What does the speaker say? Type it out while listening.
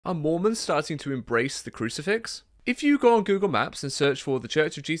Are Mormons starting to embrace the crucifix? If you go on Google Maps and search for the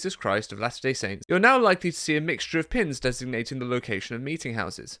Church of Jesus Christ of Latter-day Saints, you're now likely to see a mixture of pins designating the location of meeting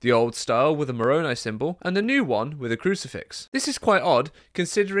houses. The old style with a Moroni symbol, and the new one with a crucifix. This is quite odd,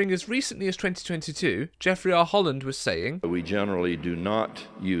 considering as recently as 2022, Jeffrey R. Holland was saying, "We generally do not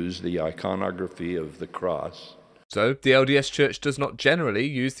use the iconography of the cross." So, the LDS Church does not generally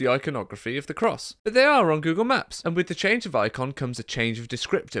use the iconography of the cross. But they are on Google Maps, and with the change of icon comes a change of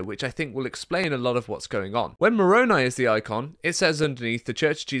descriptor, which I think will explain a lot of what's going on. When Moroni is the icon, it says underneath the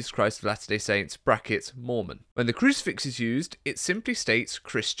Church of Jesus Christ of Latter-day Saints, brackets, Mormon. When the crucifix is used, it simply states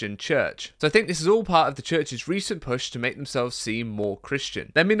Christian Church. So I think this is all part of the church's recent push to make themselves seem more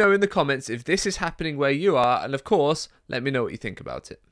Christian. Let me know in the comments if this is happening where you are, and of course, let me know what you think about it.